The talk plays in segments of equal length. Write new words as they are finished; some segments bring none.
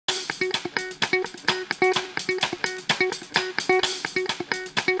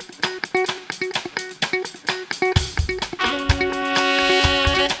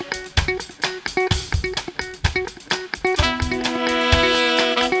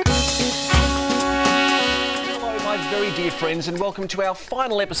friends, and welcome to our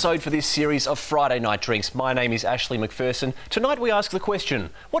final episode for this series of Friday Night Drinks. My name is Ashley McPherson. Tonight we ask the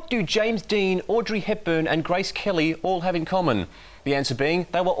question, what do James Dean, Audrey Hepburn and Grace Kelly all have in common? The answer being,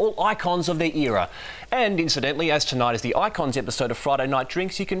 they were all icons of their era. And incidentally, as tonight is the Icons episode of Friday Night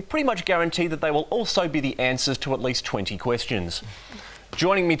Drinks, you can pretty much guarantee that they will also be the answers to at least 20 questions.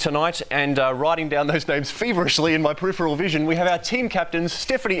 Joining me tonight and writing down those names feverishly in my peripheral vision, we have our team captains,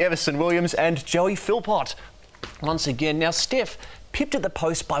 Stephanie Evison-Williams and Joey Philpott. Once again, now Steph, pipped at the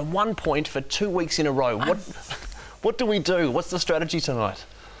post by 1 point for 2 weeks in a row. What do we do? What's the strategy tonight?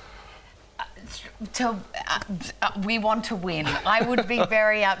 We want to win. I would be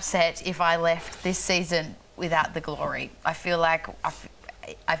very upset if I left this season without the glory. I feel like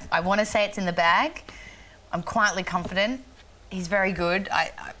I want to say it's in the bag. I'm quietly confident. He's very good.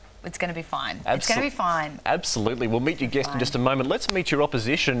 It's going to be fine. It's going to be fine. Absolutely. We'll meet your guest in just a moment. Let's meet your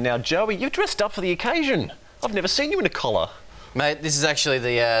opposition. Now, Joey, you've dressed up for the occasion. I've never seen you in a collar. Mate, this is actually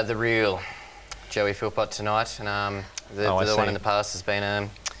the real Joey Philpott tonight. And the one in the past has been a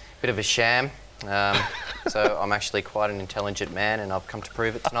bit of a sham. So I'm actually quite an intelligent man, and I've come to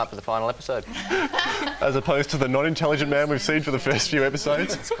prove it tonight for the final episode. As opposed to the non-intelligent man we've seen for the first few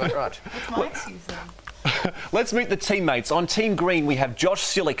episodes. That's quite right. What's my excuse then? Let's meet the teammates. On Team Green, we have Josh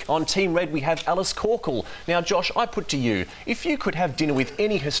Silic. On Team Red, we have Alice Corkill. Now, Josh, I put to you, if you could have dinner with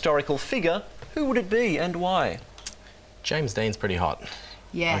any historical figure, who would it be and why? James Dean's pretty hot.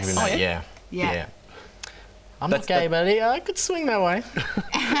 Yes. Oh, yeah. I'm not gay, but I could swing that way.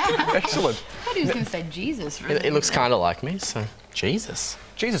 Excellent. I thought he was going to say Jesus. Really. It looks kind of like me, so Jesus.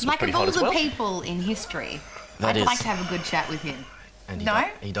 Jesus was like pretty of all hot as well. the people in history, I'd like to have a good chat with him. And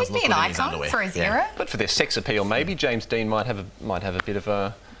He does he's look been an good in his icon underwear. for his era. But for their sex appeal, maybe James Dean might have a bit of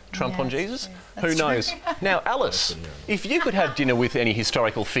a trump on Jesus. Who knows? Now, Alice, if you could have dinner with any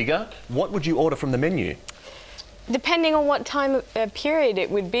historical figure, what would you order from the menu? Depending on what time period it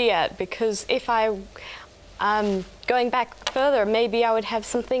would be at, because if I, going back further, maybe I would have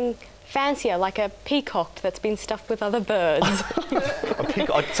something fancier, like a peacock that's been stuffed with other birds. A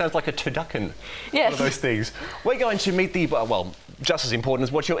peacock, it sounds like a turducken. Yes. One of those things. We're going to meet the, well, just as important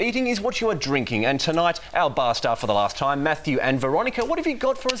as what you're eating is what you are drinking. And tonight, our bar staff for the last time, Matthew and Veronica, what have you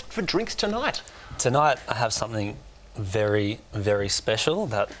got for us for drinks tonight? Tonight, I have something very, very special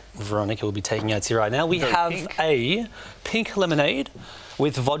that Veronica will be taking out to you right now. We have a pink lemonade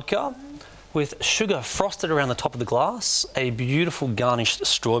with vodka, with sugar frosted around the top of the glass, a beautiful garnished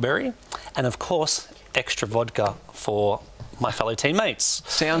strawberry, and of course, extra vodka for my fellow teammates.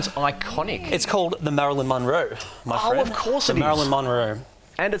 Sounds iconic. It's called the Marilyn Monroe, my friend. Oh, of course it is. The Marilyn Monroe.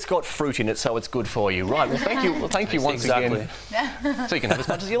 And it's got fruit in it, so it's good for you. Right, well, thank you, thank you once again. So you can have as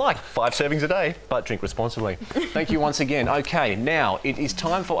much as you like. 5 servings a day, but drink responsibly. Thank you once again. OK, now it is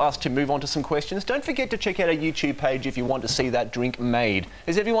time for us to move on to some questions. Don't forget to check out our YouTube page if you want to see that drink made.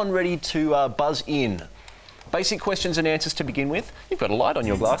 Is everyone ready to buzz in? Basic questions and answers to begin with. You've got a light on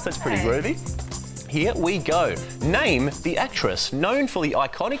your glass, that's pretty groovy. Here we go. Name the actress known for the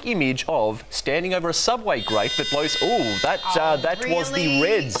iconic image of standing over a subway grate that blows... Oh, that really? was the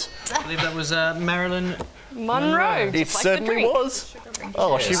Reds. I believe that was Marilyn Monroe. It certainly was.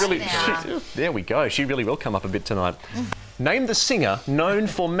 Oh, she really... there we go. She really will come up a bit tonight. Name the singer known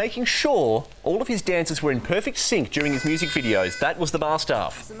for making sure all of his dancers were in perfect sync during his music videos. That was the bar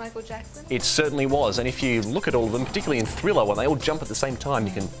staff. Is it Michael Jackson? It certainly was. And if you look at all of them, particularly in Thriller, when they all jump at the same time,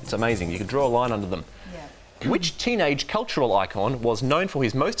 it's amazing. You can draw a line under them. Yeah. Which teenage cultural icon was known for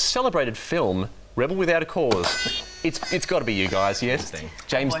his most celebrated film, Rebel Without a Cause? It's got to be you guys, yes?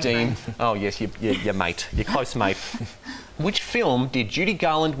 James Dean. Oh, yes, your mate, your close mate. Which film did Judy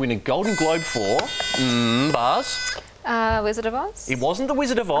Garland win a Golden Globe for? Bars? Wizard of Oz? It wasn't The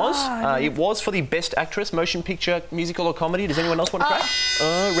Wizard of Oz. It was for the Best Actress, Motion Picture, Musical or Comedy. Does anyone else want to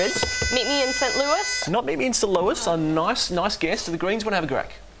crack? Reds? Meet me in St. Louis. Not Meet Me in St. Louis. A nice guess. Do the Greens want to have a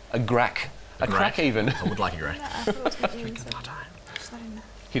crack? A grack. A crack even. I would like a grack.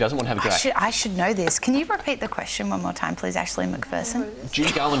 He doesn't want to have a grack. I should know this. Can you repeat the question one more time, please, Ashley McPherson?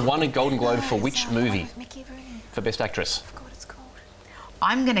 Judy Garland won a Golden Globe for which movie? For Best Actress.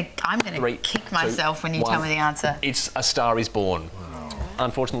 I'm gonna kick myself when you tell me the answer. It's A Star Is Born.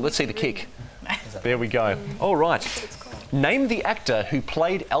 Unfortunately, let's see the kick. There we go. All right. Name the actor who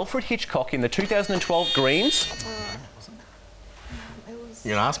played Alfred Hitchcock in the 2012 Greens.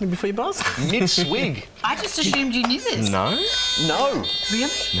 You're going to ask me before you buzz? Mid-swig. I just assumed you knew this. No. No.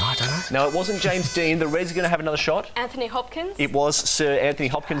 Really? No, I don't know. No, it wasn't James Dean. The Reds are going to have another shot. Anthony Hopkins. It was Sir Anthony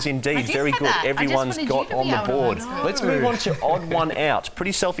Hopkins indeed. Very good. That. Everyone's got on the board. Let's move on to odd one out.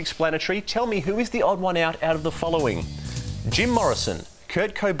 Pretty self-explanatory. Tell me, who is the odd one out of the following? Jim Morrison,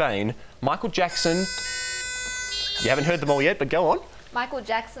 Kurt Cobain, Michael Jackson, You haven't heard them all yet, but go on. Michael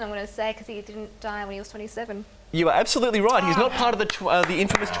Jackson, I'm going to say, because he didn't die when he was 27. You are absolutely right. He's not part of the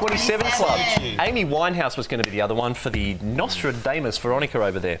infamous 27 Club. Amy Winehouse was going to be the other one for the Nostradamus Veronica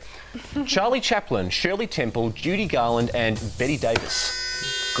over there. Charlie Chaplin, Shirley Temple, Judy Garland and Betty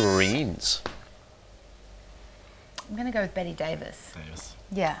Davis. Greens. I'm going to go with Betty Davis.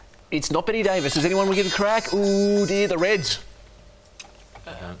 Yeah. It's not Betty Davis. Does anyone want to give a crack? Ooh, dear, the Reds.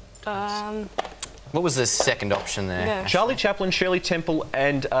 What was the second option there? Yeah. Charlie Chaplin, Shirley Temple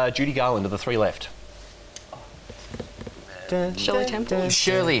and Judy Garland are the three left. Shirley Temple?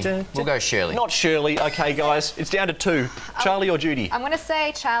 Shirley. We'll go Shirley. Not Shirley. Okay, guys, it's down to two. Charlie or Judy? I'm going to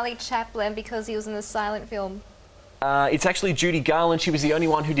say Charlie Chaplin because he was in the silent film. It's actually Judy Garland. She was the only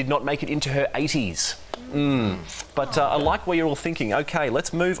one who did not make it into her 80s. But I like where you're all thinking. Okay,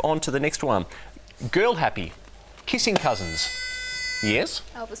 let's move on to the next one. Girl happy. Kissing cousins. Yes?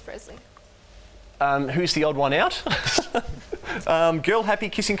 Elvis Presley. Who's the odd one out? Girl happy,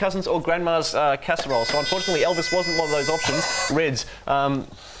 kissing cousins or grandma's casserole. So unfortunately Elvis wasn't one of those options. Reds. I'm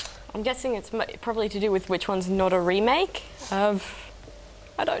guessing it's probably to do with which one's not a remake of...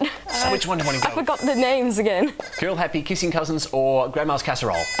 I don't know. So which one do you want to go? I forgot the names again. Girl happy, kissing cousins or grandma's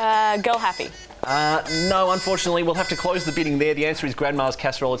casserole? Girl happy. No, unfortunately, we'll have to close the bidding there. The answer is Grandma's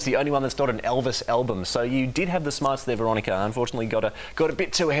Casserole. It's the only one that's not an Elvis album. So you did have the smarts there, Veronica. Unfortunately, got a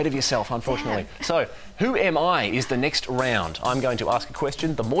bit too ahead of yourself, unfortunately. Damn. So, who am I is the next round. I'm going to ask a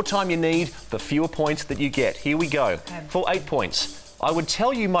question. The more time you need, the fewer points that you get. Here we go. Okay. For 8 points, I would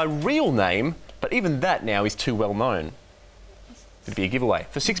tell you my real name, but even that now is too well known. It'd be a giveaway.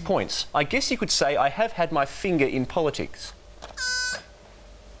 For 6 points, I guess you could say I have had my finger in politics.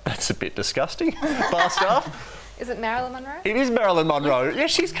 That's a bit disgusting. Bar staff? Is it Marilyn Monroe? It is Marilyn Monroe. Yeah,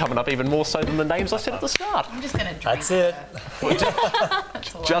 she's coming up even more so than the names I said at the start. I'm just going to drink That's her. it.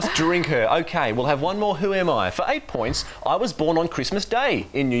 Just drink her. Okay, we'll have one more Who Am I? For 8 points, I was born on Christmas Day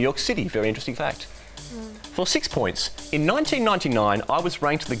in New York City. Very interesting fact. For 6 points, in 1999, I was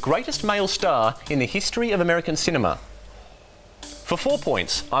ranked the greatest male star in the history of American cinema. For 4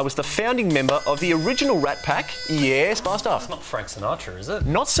 points, I was the founding member of the original Rat Pack. Yes, bar staff. It's not Frank Sinatra, is it?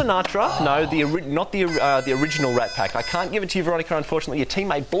 Not Sinatra. No, not the original Rat Pack. I can't give it to you, Veronica. Unfortunately, your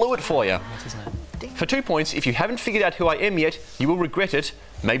teammate blew it for you. What's his name? For 2 points, if you haven't figured out who I am yet, you will regret it.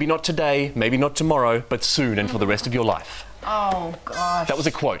 Maybe not today, maybe not tomorrow, but soon and for the rest of your life. Oh gosh. That was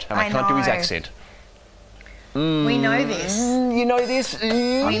a quote, and I can't do his accent. We know this. You know this? We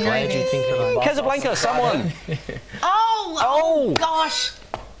know Glad you this. think of Casablanca, someone. Oh gosh.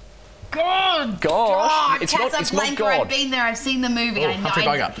 God. It's not Casablanca, God. I've been there. I've seen the movie. I know. Humphrey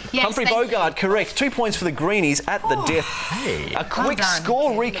Bogart. Yes, Humphrey thank Bogart, correct. 2 points for the Greenies at the death. Hey. A quick done.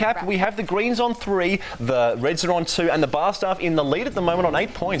 score recap. We have the Greens on 3, the Reds are on 2, and the bar staff in the lead at the moment on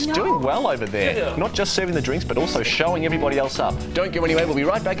 8 points. Doing well over there. Yeah. Not just serving the drinks, but also showing everybody else up. Don't go anywhere. We'll be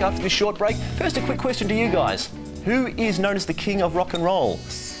right back after this short break. First, a quick question to you guys. Who is known as the king of rock and roll?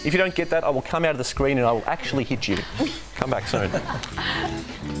 If you don't get that, I will come out of the screen and I will actually hit you. Come back soon.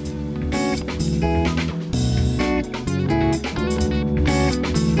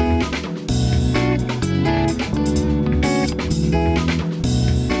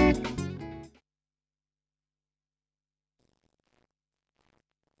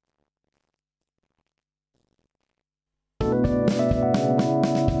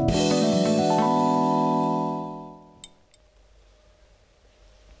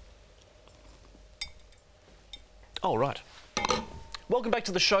 All right. Welcome back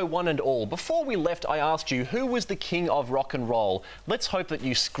to the show, one and all. Before we left, I asked you, who was the king of rock and roll? Let's hope that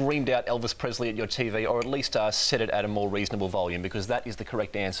you screamed out Elvis Presley at your TV, or at least set it at a more reasonable volume, because that is the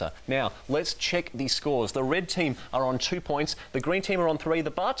correct answer. Now, let's check the scores. The red team are on 2 points, the green team are on 3, the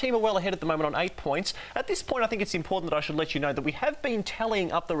bar team are well ahead at the moment on 8 points. At this point, I think it's important that I should let you know that we have been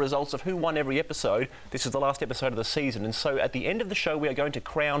tallying up the results of who won every episode. This is the last episode of the season, and so at the end of the show, we are going to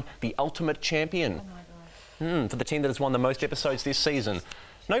crown the ultimate champion. For the team that has won the most episodes this season.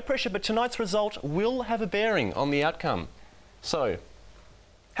 No pressure, but tonight's result will have a bearing on the outcome. So,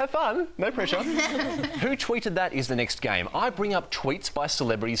 have fun, no pressure. Who tweeted that is the next game. I bring up tweets by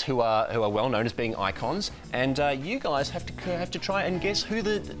celebrities who are well known as being icons, and you guys have to try and guess who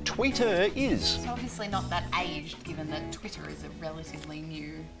the tweeter is. It's obviously not that aged, given that Twitter is a relatively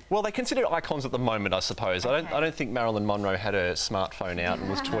new. Well, they consider icons at the moment, I suppose. Okay. I don't think Marilyn Monroe had her smartphone out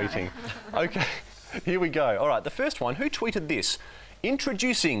and was tweeting. Okay. Here we go. All right, the first one. Who tweeted this?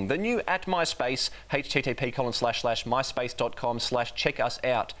 Introducing the new @MySpace,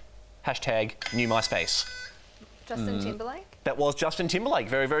 http://myspace.com/check-us-out. Hashtag new MySpace. Justin Timberlake? That was Justin Timberlake.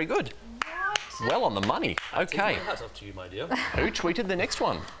 Very, very good. What? Well on the money. Okay. That's up to you, my dear. Who tweeted the next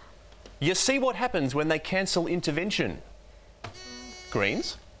one? You see what happens when they cancel intervention.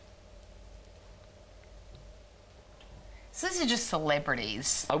 Greens. So this is just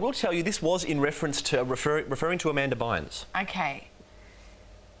celebrities. I will tell you, this was in reference to referring to Amanda Bynes. Okay.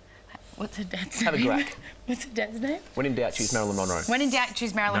 What's her dad's name? Have a crack. What's her dad's name? When in doubt, choose Marilyn Monroe. When in doubt,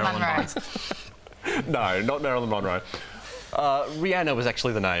 choose Marilyn Monroe. No, not Marilyn Monroe. Rihanna was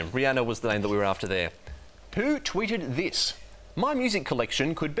actually the name. Rihanna was the name that we were after there. Who tweeted this? My music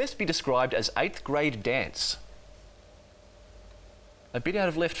collection could best be described as 8th grade dance. A bit out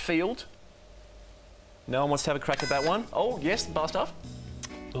of left field. No one wants to have a crack at that one. Oh, yes, bar stuff.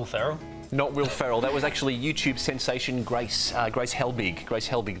 Will Ferrell. Not Will Ferrell. That was actually YouTube sensation Grace Helbig. Grace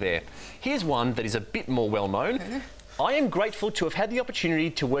Helbig there. Here's one that is a bit more well-known. I am grateful to have had the opportunity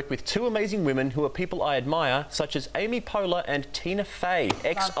to work with two amazing women who are people I admire, such as Amy Poehler and Tina Fey.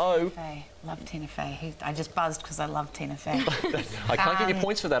 XO. Love Tina Fey. I just buzzed because I love Tina Fey. I can't give you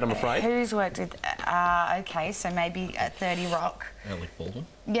points for that, I'm afraid. Who's worked with... OK, so maybe at 30 Rock. Alec Baldwin?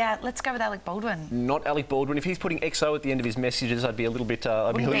 Yeah, let's go with Alec Baldwin. Not Alec Baldwin. If he's putting XO at the end of his messages, I'd be a little bit,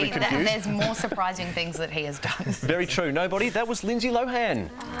 confused. There's more surprising things that he has done. Very true. Nobody. That was Lindsay Lohan.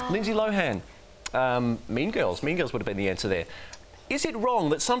 Lindsay Lohan. Mean Girls. Mean Girls would have been the answer there. Is it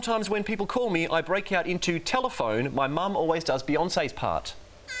wrong that sometimes when people call me, I break out into telephone? My mum always does Beyonce's part.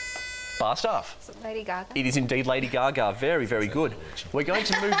 Bar stuff. Is it Lady Gaga? It is indeed Lady Gaga. Very, very good. We're going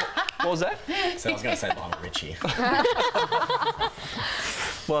to move... What was that? So I was going to say Lionel Richie.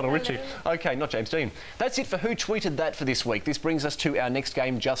 Lionel Richie. OK, not James Dean. That's it for Who Tweeted That for this week. This brings us to our next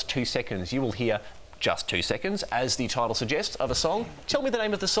game, Just 2 Seconds. You will hear Just 2 Seconds, as the title suggests, of a song. Tell me the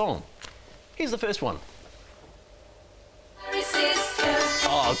name of the song. Here's the first one.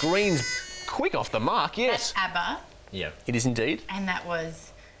 Oh, Green's quick off the mark, yes. That's ABBA. Yeah. It is indeed. And that was...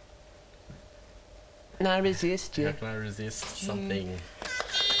 No resist, How can I resist something?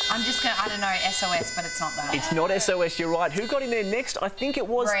 I'm just going to... I don't know, SOS, but it's not that. It's not SOS, you're right. Who got in there next? I think it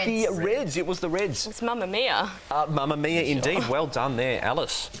was the Reds. It was the Reds. It's Mamma Mia. Mamma Mia, indeed. Well done there,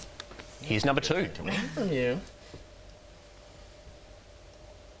 Alice. Here's number 2. Yeah.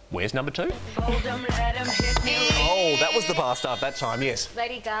 Where's number 2? Oh, that was the bar start that time, yes.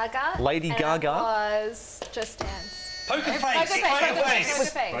 Lady Gaga. Lady Gaga. It was Just Dance. Poker face. Poker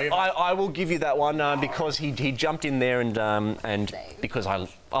face. I will give you that one because he jumped in there and because I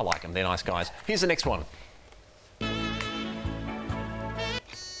like them. They're nice guys. Here's the next one.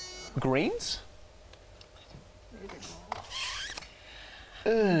 Greens.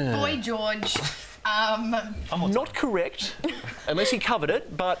 Boy George. Not correct, unless he covered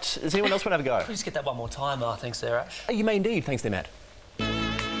it, but does anyone else want to have a go? Please get that one more time, thanks there, Ash. You may indeed. Thanks there, Matt. Oh,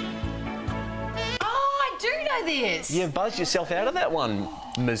 I do know this. You've buzzed yourself out of that one,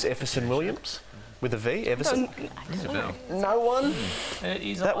 Ms. Evison Williams, with a V, Evison. No one?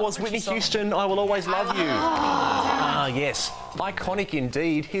 That was Whitney Houston, I Will Always Love You. Ah, yes. Iconic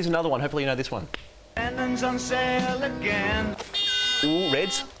indeed. Here's another one. Hopefully you know this one. On sale again. Ooh,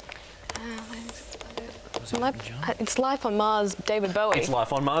 Reds. It's Life on Mars, David Bowie. It's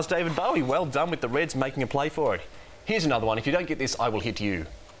Life on Mars, David Bowie. Well done with the Reds making a play for it. Here's another one. If you don't get this, I will hit you.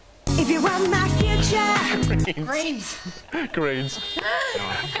 If you want my future. Greens. Greens.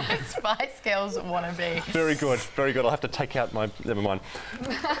 Spice Girls wannabe. Very good, very good. I'll have to take out my... Never mind.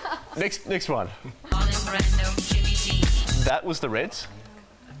 Next one. That was the Reds.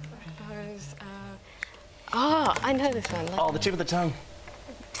 Oh, I know this one. Oh, the tip of the tongue.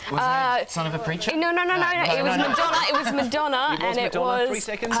 Was it Son of a Preacher? No. It was Madonna. It was Madonna, It was Madonna. 3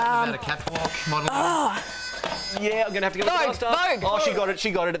 seconds. About a catwalk model. Yeah, I'm going to have to give it the last gasp. Vogue. Oh,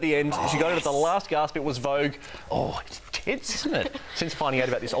 she got it at the end. She got it at the last gasp. It was Vogue. Oh, it's tense, isn't it? Since finding out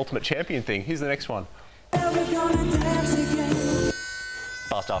about this Ultimate Champion thing. Here's the next one.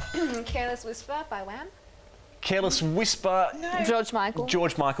 Fast off. Careless Whisper by Wham. Careless Whisper. No. George Michael.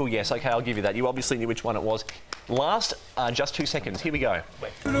 George Michael, yes. OK, I'll give you that. You obviously knew which one it was. Last, just 2 seconds. Here we go.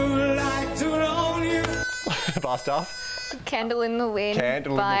 Fast off. Candle in the Wind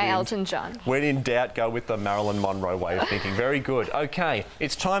by Elton John. When in doubt, go with the Marilyn Monroe way of thinking. Very good. OK,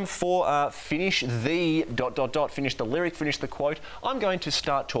 it's time for finish the ... Finish the lyric, finish the quote. I'm going to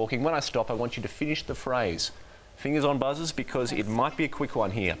start talking. When I stop, I want you to finish the phrase. Fingers on buzzers because it might be a quick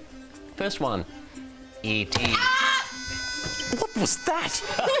one here. First one. E.T. What was that?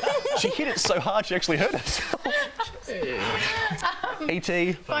 She hit it so hard she actually hurt herself.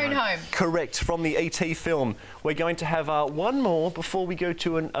 E.T. Phone Home. Correct, from the E.T. film. We're going to have one more before we go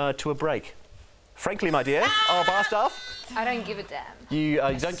to a break. Frankly, my dear. Oh, Barstaff. I don't give a damn. You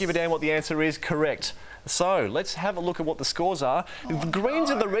don't give a damn what the answer is. Correct. So let's have a look at what the scores are. The Greens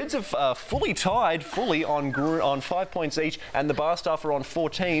and the Reds are fully tied, on 5 points each, and the Barstaff are on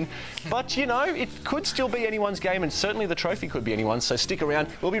 14. But, you know, it could still be anyone's game, and certainly the trophy could be anyone's, so stick around.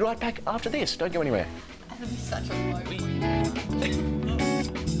 We'll be right back after this. Don't go anywhere. That'd be such a low.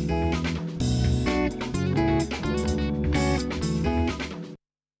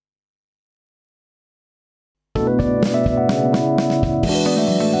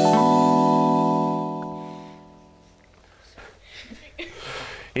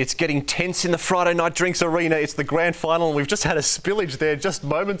 It's getting tense in the Friday Night Drinks arena. It's the grand final, and we've just had a spillage there just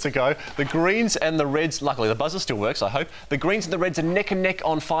moments ago. The Greens and the Reds, luckily the buzzer still works, I hope. The Greens and the Reds are neck and neck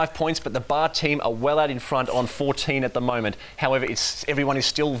on 5 points, but the Bar team are well out in front on 14 at the moment. However, everyone is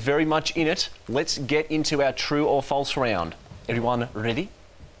still very much in it. Let's get into our true or false round. Everyone ready?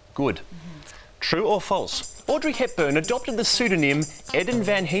 Good. True or false? Audrey Hepburn adopted the pseudonym Eden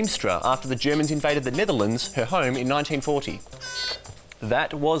van Heemstra after the Germans invaded the Netherlands, her home, in 1940.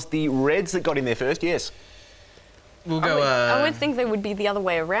 That was the Reds that got in there first, yes. We'll go... I would think they would be the other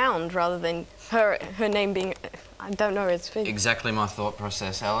way around rather than her name being... I don't know, it's... Exactly my thought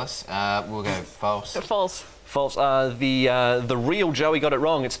process, Alice. We'll go false. False. False. The real Joey got it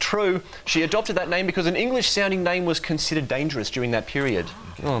wrong. It's true. She adopted that name because an English-sounding name was considered dangerous during that period.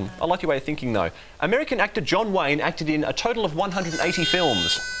 I like your way of thinking, though. American actor John Wayne acted in a total of 180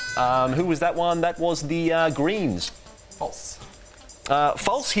 films. Who was that one? That was the Greens. False.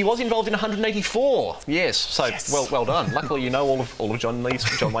 False. He was involved in 184. Yes. So yes. Well done. Luckily, you know all of John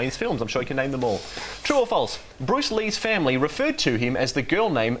Wayne's films. I'm sure you can name them all. True or false? Bruce Lee's family referred to him as the girl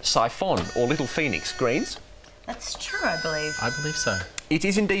name Siphon or Little Phoenix. Greens. That's true, I believe. I believe so. It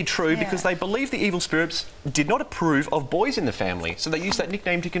is indeed true because they believe the evil spirits did not approve of boys in the family, so they used that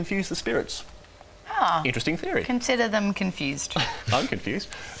nickname to confuse the spirits. Oh, interesting theory. Consider them confused. I'm confused.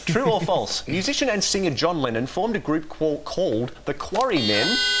 True or false? Musician and singer John Lennon formed a group called the Quarrymen,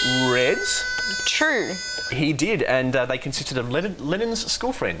 Reds. True. He did, and they consisted of Lennon's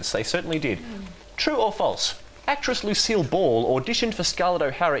school friends. They certainly did. True or false? Actress Lucille Ball auditioned for Scarlett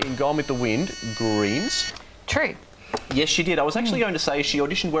O'Hara in Gone with the Wind. Greens. True. Yes, she did. I was actually going to say she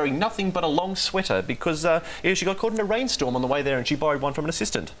auditioned wearing nothing but a long sweater because she got caught in a rainstorm on the way there and she borrowed one from an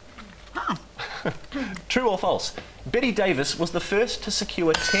assistant. Oh. True or false? Betty Davis was the first to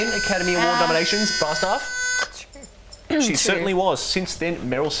secure 10 Academy Award nominations. Barstaff? True. She certainly was. Since then,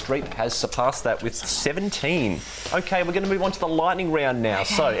 Meryl Streep has surpassed that with 17. OK, we're going to move on to the lightning round now.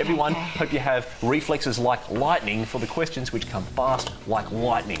 So, everyone, hope you have reflexes like lightning for the questions which come fast like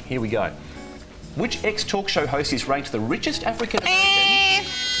lightning. Here we go. Which ex-talk show host is ranked the richest African-American?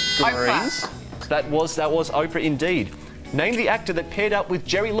 Oprah. That was Oprah indeed. Name the actor that paired up with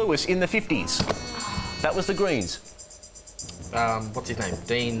Jerry Lewis in the 50s. That was the Greens. What's his name?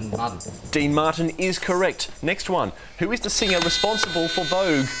 Dean Martin. Dean Martin is correct. Next one. Who is the singer responsible for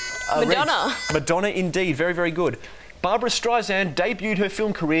Vogue? Madonna. Reds. Madonna indeed. Very, very good. Barbra Streisand debuted her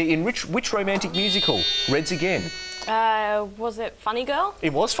film career in which romantic musical? Reds again. Was it Funny Girl?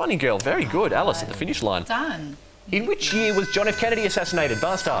 It was Funny Girl. Very good. Alice at the finish line. Done. In which year was John F. Kennedy assassinated?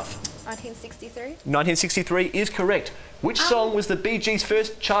 Barstaff. 1963. 1963 is correct. Which song was the Bee Gees'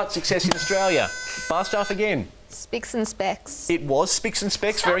 first chart success in Australia? Barstaff again. Spicks and Specks. It was Spicks and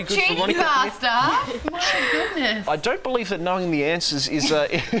Specks. Very good, Veronica. Barstaff. My goodness. I don't believe that knowing the answers is a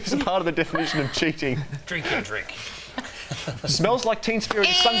part of the definition of cheating. Drink your drink. Smells Like Teen Spirit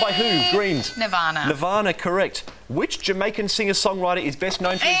is sung by who? Greens. Nirvana. Nirvana, correct. Which Jamaican singer-songwriter is best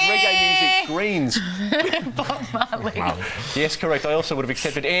known for his reggae music? Greens. Bob Marley. Yes, correct. I also would have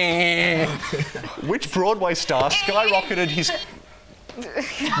accepted. Which Broadway star skyrocketed his...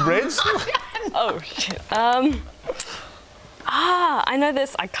 Reds? Oh, shit. I know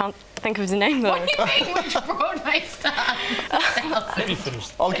this. I can't think of his name, though. What do you mean, which Broadway star?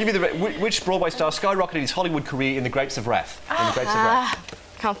 I'll give you the... Which Broadway star skyrocketed his Hollywood career in The Grapes of Wrath?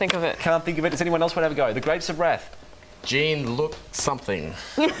 Can't think of it. Can't think of it. Does anyone else want to have a go? The Grapes of Wrath. Jean-Luc something.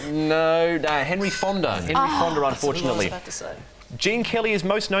 No, Henry Fonda. Henry Fonda, unfortunately. That's what I was about to say. Gene Kelly is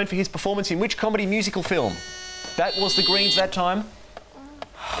most known for his performance in which comedy musical film? That was the Greens that time.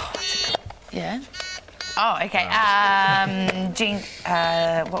 Yeah. Oh, okay. Gene,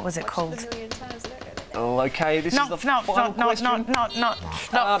 what was it called? A million times. Oh, okay, this is the final question. Not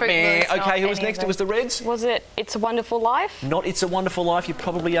Footloose. Okay, who was next? It was the Reds. Was it It's a Wonderful Life? Not It's a Wonderful Life. You're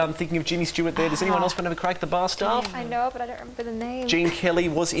probably thinking of Jimmy Stewart there. Does anyone else want to have a crack at the bar staff? I know, but I don't remember the name. Gene Kelly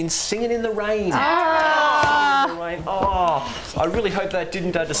was in Singing in the Rain. I really hope that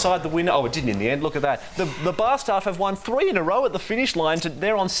didn't decide the winner. Oh, it didn't in the end. Look at that. The bar staff have won 3 in a row at the finish line.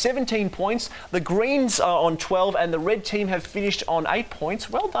 They're on 17 points. The Greens are on 12 and the Red team have finished on 8 points.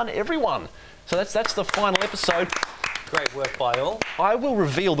 Well done, everyone. So that's the final episode. Great work by all. I will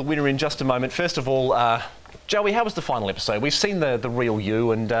reveal the winner in just a moment. First of all, Joey, how was the final episode? We've seen the real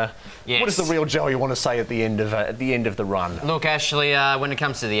you, and yes. What does the real Joey want to say at the end of the run? Look, Ashley, when it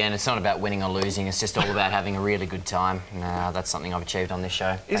comes to the end, it's not about winning or losing. It's just all about having a really good time. That's something I've achieved on this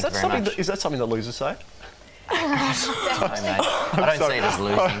show. Is that something that losers say? I don't see it as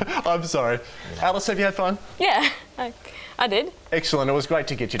losing. I'm sorry. Alice, have you had fun? Yeah, I did. Excellent. It was great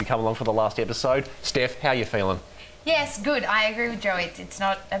to get you to come along for the last episode. Steph, how are you feeling? Yes, good. I agree with Joey. It's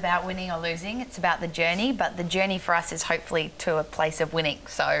not about winning or losing. It's about the journey, but the journey for us is hopefully to a place of winning.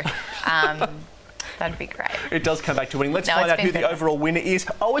 So that'd be great. It does come back to winning. Let's find out who the overall winner is.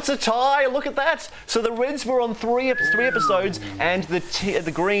 Oh, it's a tie. Look at that. So the Reds were on three episodes, and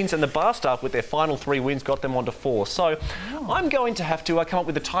the Greens and the bar staff with their final 3 wins got them onto 4. So I'm going to have to come up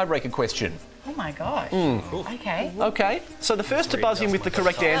with a tiebreaker question. Oh my gosh. Okay. Okay. So the first to buzz in with the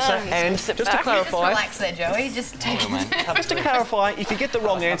correct answer, and just to clarify, relax there, Joey. Just take it. Just to clarify, if you get the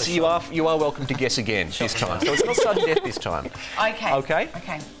wrong answer, you are welcome to guess again this time. So it's not sudden death this time. Okay. Okay.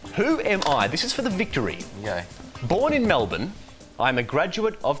 Okay. Who am I? This is for the victory. Okay. Born in Melbourne, I'm a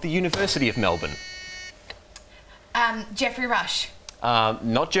graduate of the University of Melbourne. Jeffrey Rush.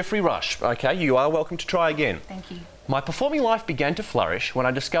 Not Jeffrey Rush. Okay, you are welcome to try again. Thank you. My performing life began to flourish when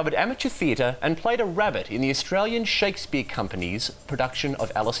I discovered amateur theatre and played a rabbit in the Australian Shakespeare Company's production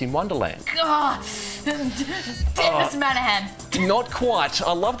of Alice in Wonderland. Oh, Dennis Manahan. Not quite.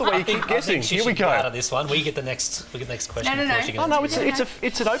 I love the way you keep guessing. Here we go. Out of this one, we get the next question. No. Oh no,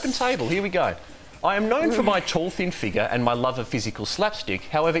 it's an open table. Here we go. I am known for my tall, thin figure and my love of physical slapstick.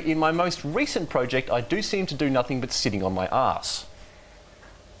 However, in my most recent project, I do seem to do nothing but sitting on my arse.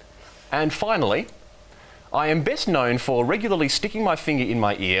 And finally, I am best known for regularly sticking my finger in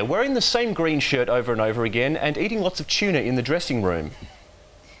my ear, wearing the same green shirt over and over again, and eating lots of tuna in the dressing room.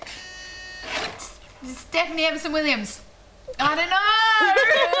 Stephanie Evison Williams. I don't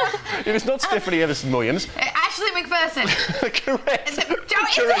know. It is not Stephanie Evison Williams. Ashley McPherson. Correct. Is it Joey?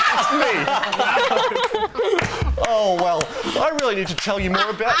 Correct. It's me. Oh, well, I really need to tell you more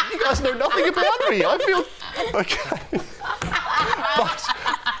about... You guys know nothing about me. I feel... Okay.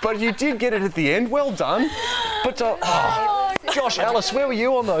 But you did get it at the end. Well done. But, Josh, Alice, where were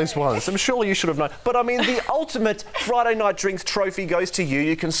you on those ones? I'm sure you should have known. But, I mean, the ultimate Friday Night Drinks trophy goes to you.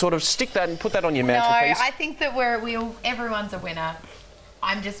 You can sort of stick that and put that on your mantelpiece. No, I think that everyone's a winner.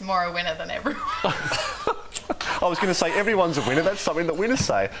 I'm just more a winner than everyone. I was going to say everyone's a winner. That's something that winners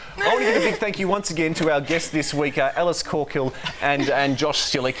say. I want to give a big thank you once again to our guests this week, Alice Corkill and Josh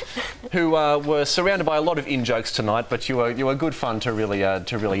Silic, who were surrounded by a lot of in-jokes tonight, but you were good fun to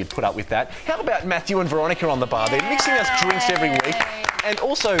really put up with that. How about Matthew and Veronica on the bar? They're mixing us drinks every week. And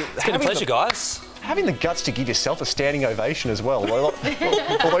also... It's been a pleasure, guys. Having the guts to give yourself a standing ovation as well.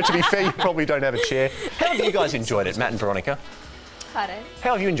 Although, to be fair, you probably don't have a chair. How have you guys enjoyed it, Matt and Veronica? Pardon?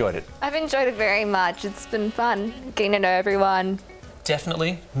 How have you enjoyed it? I've enjoyed it very much. It's been fun getting to know everyone.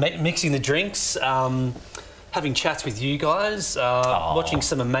 Definitely. Mixing the drinks, having chats with you guys, watching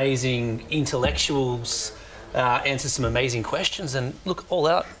some amazing intellectuals answer some amazing questions, and look, all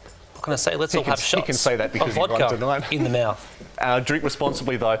out. What can I say? Let's all have shots. He can say that because of vodka tonight. In the mouth. Drink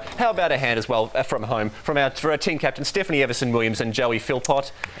responsibly, though. How about a hand as well from home for our team captain, Stephanie Evison Williams and Joey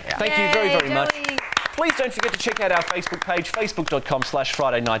Philpott. Yeah. Thank you very, very much. Please don't forget to check out our Facebook page,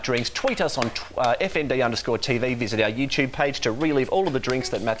 facebook.com/Friday Night Drinks. Tweet us on FND_TV. Visit our YouTube page to relive all of the drinks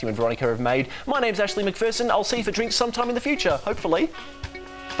that Matthew and Veronica have made. My name's Ashley McPherson. I'll see you for drinks sometime in the future, hopefully.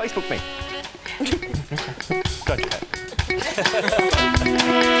 Facebook me. Don't do that.